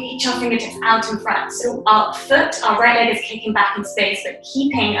then reach our fingertips out in front. So our foot, our right leg is kicking back in space, but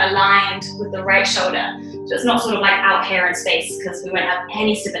keeping aligned with the right shoulder. So it's not sort of like out here in space because we won't have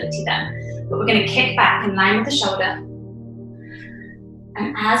any stability there. But we're going to kick back in line with the shoulder.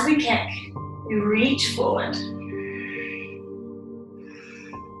 And as we kick, we reach forward.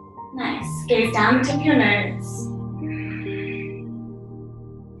 Nice. Gaze down the tip of your nose.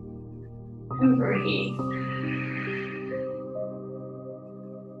 And breathe.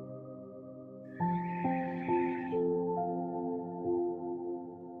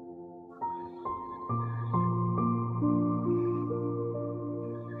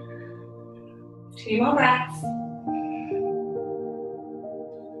 Two more breaths.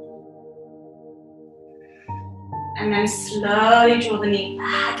 And then slowly draw the knee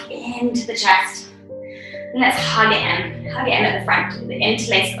back into the chest. And let's hug it in. Hug it in at the front. The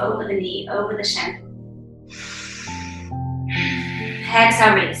interlace over the knee, over the shin.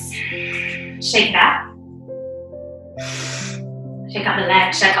 Exhale, release. Shake that. Shake up the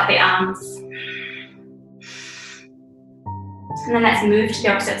legs, shake up the arms. And then let's move to the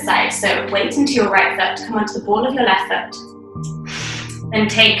opposite side. So weight into your right foot, come onto the ball of your left foot. Then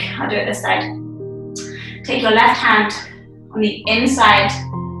I'll do it this side. Take your left hand on the inside,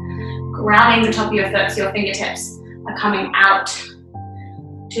 grabbing the top of your foot so your fingertips are coming out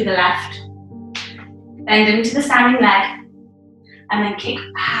to the left. Bend into the standing leg, and then kick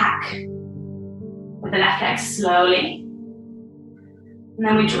back with the left leg slowly. And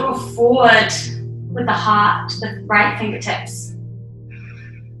then we draw forward with the heart to the right fingertips.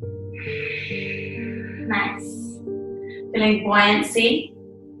 Nice. Feeling buoyancy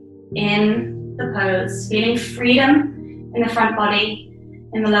in the pose, feeling freedom in the front body,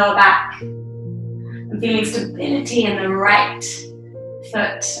 in the lower back, and feeling stability in the right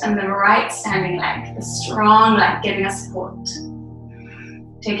foot and the right standing leg, the strong leg giving us support.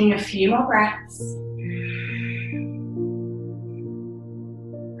 Taking a few more breaths.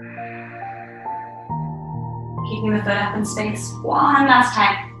 Keeping the foot up in space one last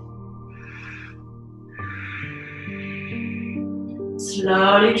time.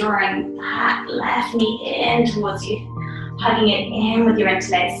 Slowly drawing that left knee in towards you, hugging it in with your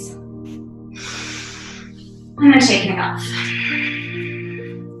interlace. And then shaking it off.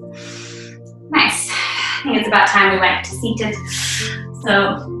 Nice. I think it's about time we went to seated. So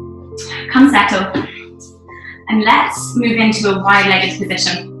come settle. And let's move into a wide-legged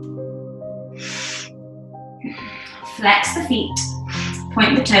position. Flex the feet,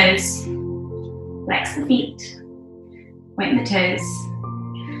 point the toes. Flex the feet, point the toes.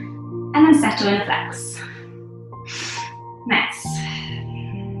 And then settle in a flex. Nice.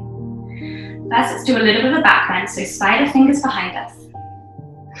 First, let's do a little bit of a back bend. So spider fingers behind us.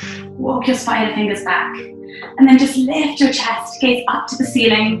 Walk your spider fingers back. And then just lift your chest, gaze up to the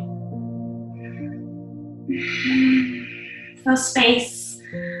ceiling. Feel space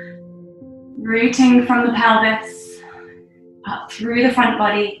rooting from the pelvis, up through the front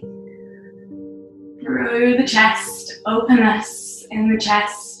body, through the chest, openness in the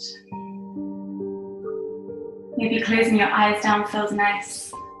chest. Maybe closing your eyes down feels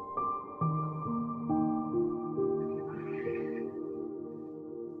nice.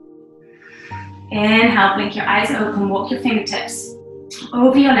 Inhale, blink your eyes open, walk your fingertips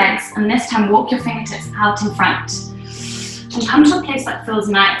over your legs, and this time walk your fingertips out in front. And come to a place that feels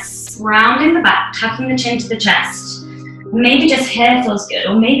nice, rounding the back, tucking the chin to the chest. Maybe just here feels good,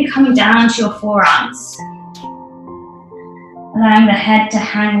 or maybe coming down to your forearms. Allowing the head to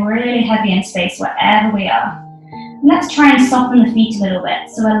hang really heavy in space wherever we are. Let's try and soften the feet a little bit.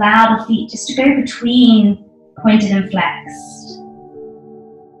 So allow the feet just to go between pointed and flexed.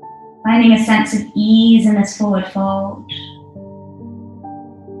 Finding a sense of ease in this forward fold.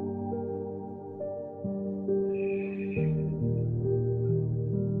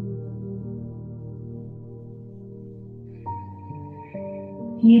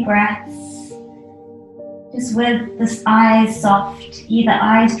 Few breaths, just with the eyes soft, either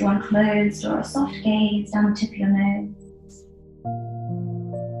eyes drawn closed or a soft gaze down the tip of your nose.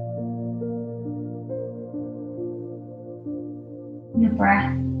 Your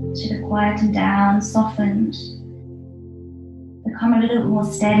breath should have quietened down, softened, become a little bit more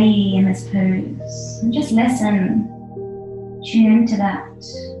steady in this pose, and just listen, tune into that.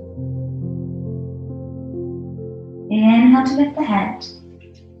 Inhale to lift the head.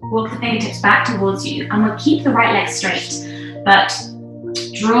 Walk the fingertips back towards you, and we'll keep the right leg straight, but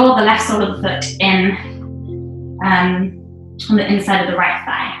draw the left sole of the foot in on the inside of the right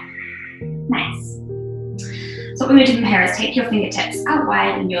thigh. Nice. So what we're going to do from here is take your fingertips out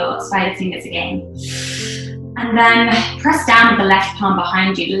wide and your spider fingers again. And then press down with the left palm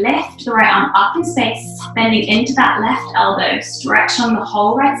behind you. Lift the right arm up in space, bending into that left elbow, stretch on the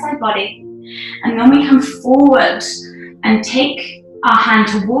whole right side body. And then we come forward and take our hand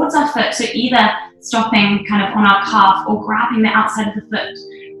towards our foot, so either stopping kind of on our calf or grabbing the outside of the foot,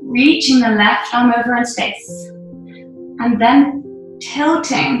 reaching the left arm over in space, and then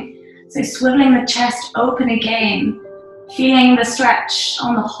tilting, so swiveling the chest open again, feeling the stretch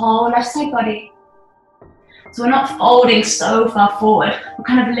on the whole left side body. So we're not folding so far forward, we're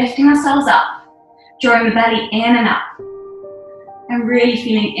kind of lifting ourselves up, drawing the belly in and up, and really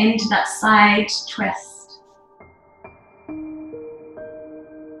feeling into that side twist.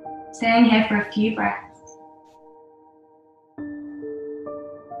 Staying here for a few breaths.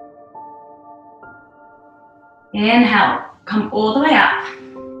 Inhale, come all the way up.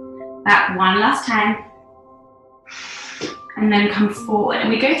 Back one last time. And then come forward. And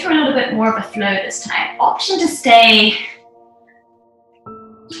we go through a little bit more of a flow this time. Option to stay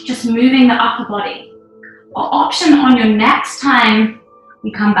just moving the upper body. Or option on your next time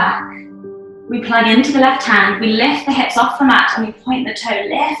we come back. We plug into the left hand, we lift the hips off the mat, and we point the toe,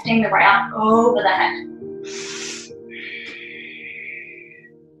 lifting the right arm over the head.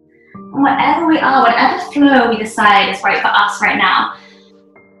 And wherever we are, whatever flow we decide is right for us right now,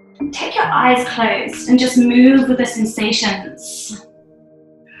 take your eyes closed and just move with the sensations.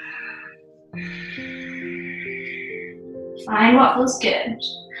 Find what feels good,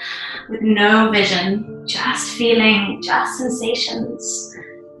 with no vision, just feeling, just sensations.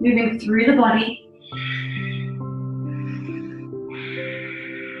 Moving through the body.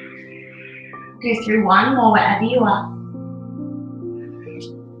 Go through one more wherever you are.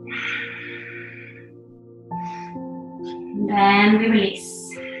 And then we release.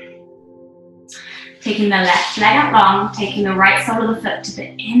 Taking the left leg out long, taking the right sole of the foot to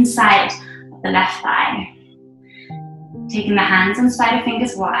the inside of the left thigh. Taking the hands and spider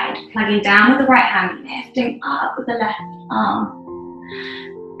fingers wide, plugging down with the right hand, lifting up with the left arm.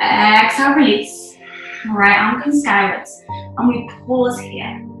 Exhale, release. Right arm comes skywards, and we pause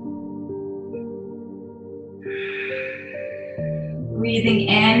here. Breathing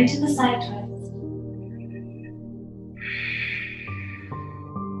into the side twist.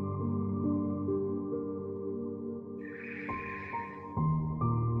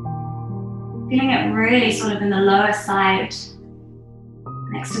 Feeling it really sort of in the lower side,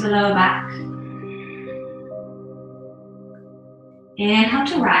 next to the lower back. Inhale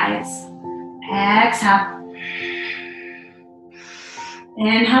to rise. Exhale.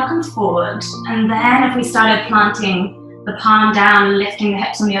 Inhale comes forward. And then if we started planting the palm down and lifting the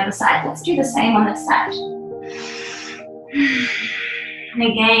hips on the other side, let's do the same on this side. And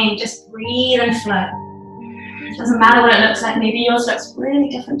again, just breathe and flow. It doesn't matter what it looks like. Maybe yours looks really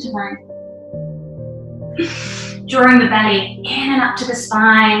different to mine. Drawing the belly in and up to the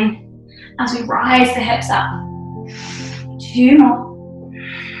spine as we rise the hips up. 2 more.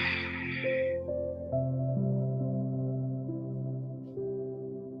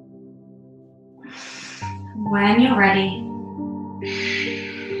 When you're ready,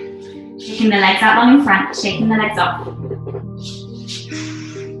 taking the legs out long in front, shaking the legs off.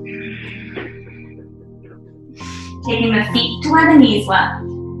 Taking the feet to where the knees were.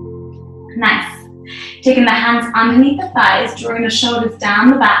 Nice. Taking the hands underneath the thighs, drawing the shoulders down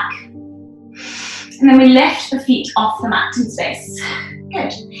the back. And then we lift the feet off the mat in space.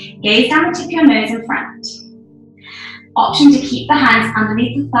 Good. Gaze down the tip of your nose in front. Option to keep the hands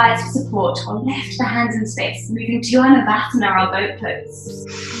underneath the thighs for support, or lift the hands in space, moving to your Navasana or boat pose.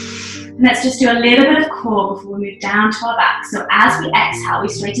 Let's just do a little bit of core before we move down to our back. So as we exhale, we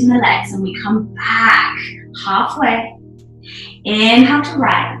straighten the legs and we come back halfway. Inhale to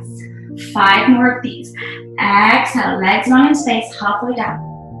rise. 5 more of these. Exhale, legs long in space, halfway down.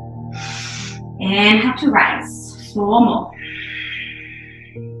 Inhale to rise. 4 more.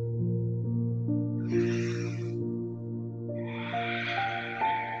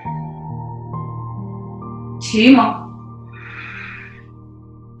 Two more.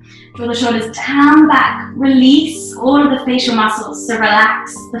 Draw the shoulders down, back. Release all of the facial muscles, so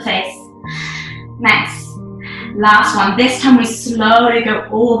relax the face. Nice. Last one. This time we slowly go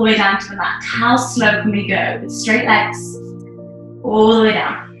all the way down to the mat. How slow can we go with straight legs? All the way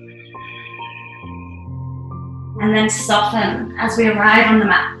down. And then soften as we arrive on the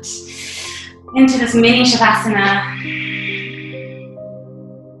mat into this mini Shavasana.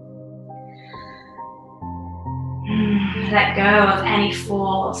 Let go of any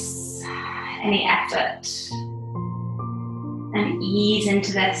force, any effort, and ease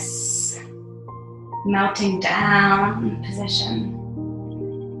into this melting down position.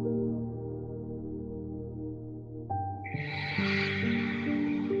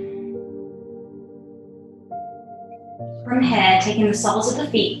 From here, taking the soles of the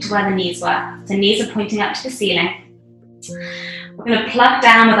feet to where the knees were. The knees are pointing up to the ceiling. We're going to plug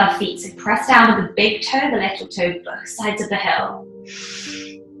down with our feet, so press down with the big toe, the little toe, both sides of the hill.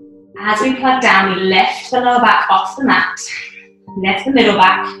 As we plug down, we lift the lower back off the mat, lift the middle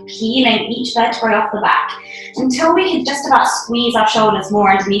back, peeling each vertebrae off the back until we can just about squeeze our shoulders more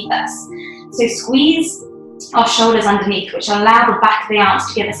underneath us. So squeeze our shoulders underneath, which allow the back of the arms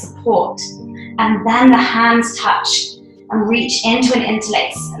to give us support. And then the hands touch and reach into an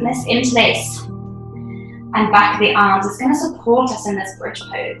interlace. And this interlace and back of the arms is going to support us in this bridge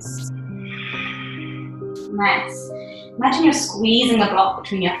pose. Nice. Imagine you're squeezing the block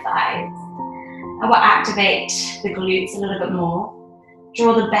between your thighs. That will activate the glutes a little bit more.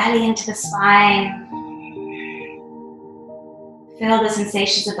 Draw the belly into the spine. Feel the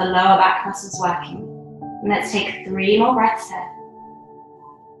sensations of the lower back muscles working. And let's take 3 more breaths here.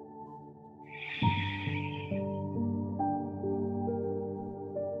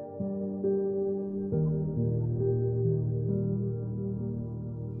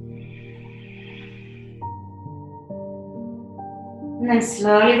 And then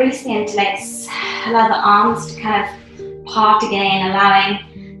slowly release the interlace. Allow the arms to kind of part again,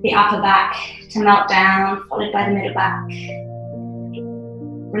 allowing the upper back to melt down, followed by the middle back.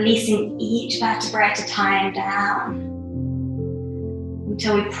 Releasing each vertebra at a time down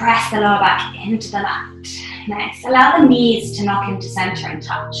until we press the lower back into the mat. Nice. Allow the knees to knock into center and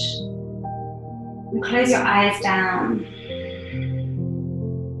touch. And close your eyes down.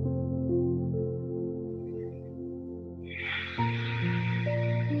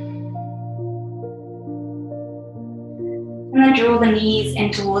 And then draw the knees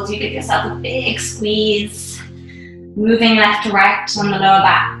in towards you. Give yourself a big squeeze. Moving left to right on the lower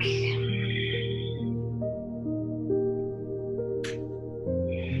back.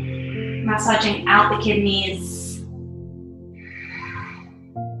 Massaging out the kidneys.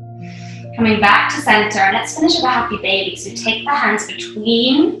 Coming back to center. And let's finish with a happy baby. So take the hands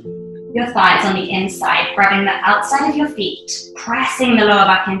between your thighs on the inside, grabbing the outside of your feet, pressing the lower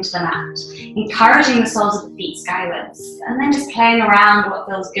back into the mat, encouraging the soles of the feet skywards, and then just playing around what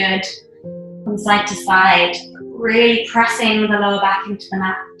feels good from side to side, really pressing the lower back into the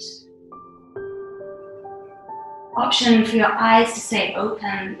mat. Option for your eyes to stay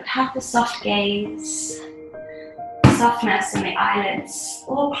open, but have the soft gaze, softness in the eyelids,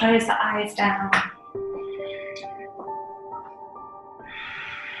 or close the eyes down.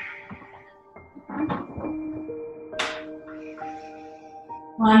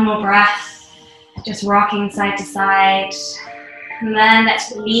 One more breath, just rocking side to side. And then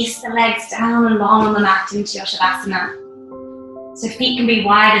let's release the legs down and long on the mat into your Shavasana. So feet can be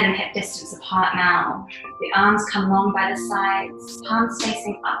wider than hip distance apart now. The arms come long by the sides, palms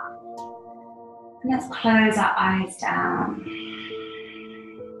facing up. And let's close our eyes down.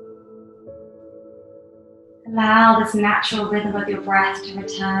 Allow this natural rhythm of your breath to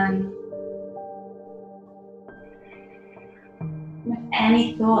return. If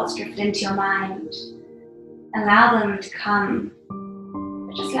any thoughts drift into your mind, allow them to come,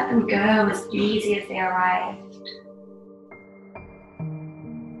 but just let them go as easy as they arrived.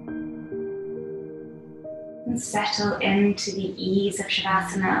 And settle into the ease of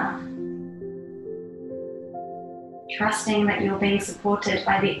Shavasana, trusting that you're being supported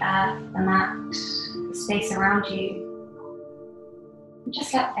by the earth, the mat, the space around you. And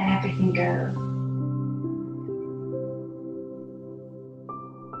just let everything go.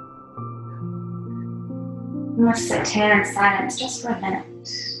 And we'll sit here in silence just for a minute.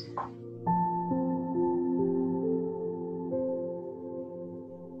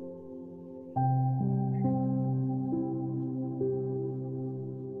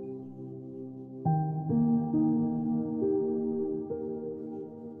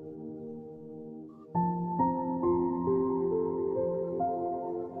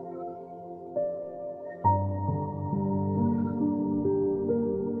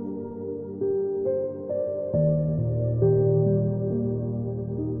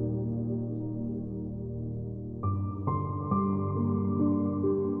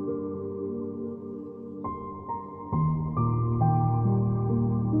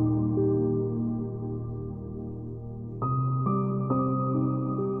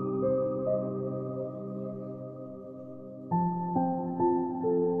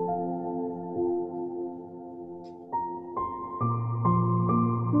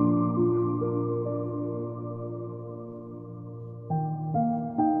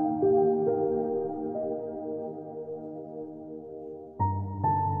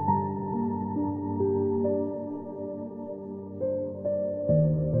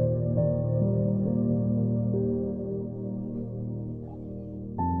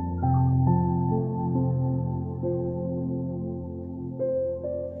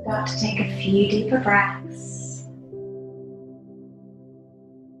 Start to take a few deeper breaths.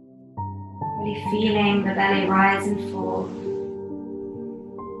 Really feeling the belly rise and fall.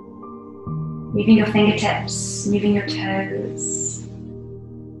 Moving your fingertips, moving your toes.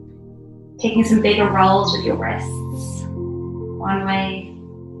 Taking some bigger rolls with your wrists. One way.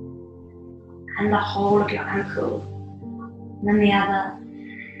 And the whole of your ankle. And then the other.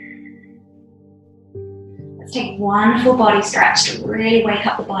 Let's take one full body stretch to really wake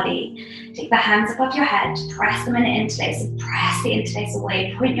up the body. Take the hands above your head, press them in the interlace, and press the interlace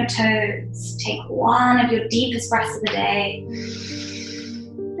away. Point your toes. Take one of your deepest breaths of the day.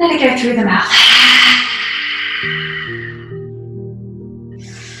 Let it go through the mouth.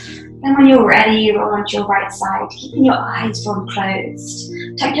 Then when you're ready, roll onto your right side, keeping your eyes drawn closed.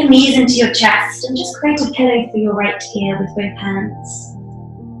 Tuck your knees into your chest and just create a pillow for your right ear with both hands.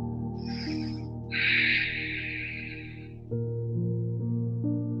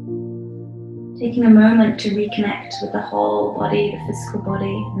 Taking a moment to reconnect with the whole body, the physical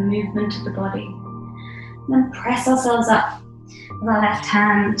body, the movement of the body. And then press ourselves up with our left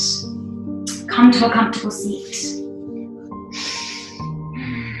hand. Come to a comfortable seat.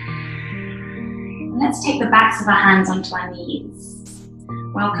 And let's take the backs of our hands onto our knees.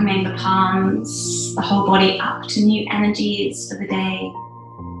 Welcoming the palms, the whole body up to new energies for the day.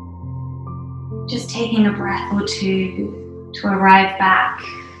 Just taking a breath or two to arrive back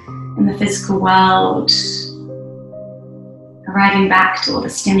in the physical world, arriving back to all the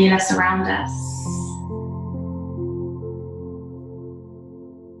stimulus around us.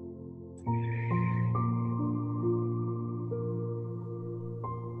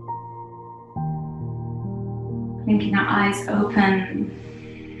 Blinking our eyes open.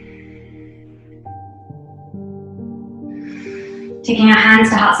 Taking our hands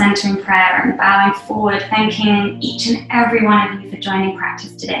to heart center in prayer and bowing forward, thanking each and every one of you for joining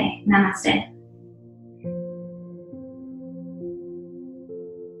practice today. Namaste.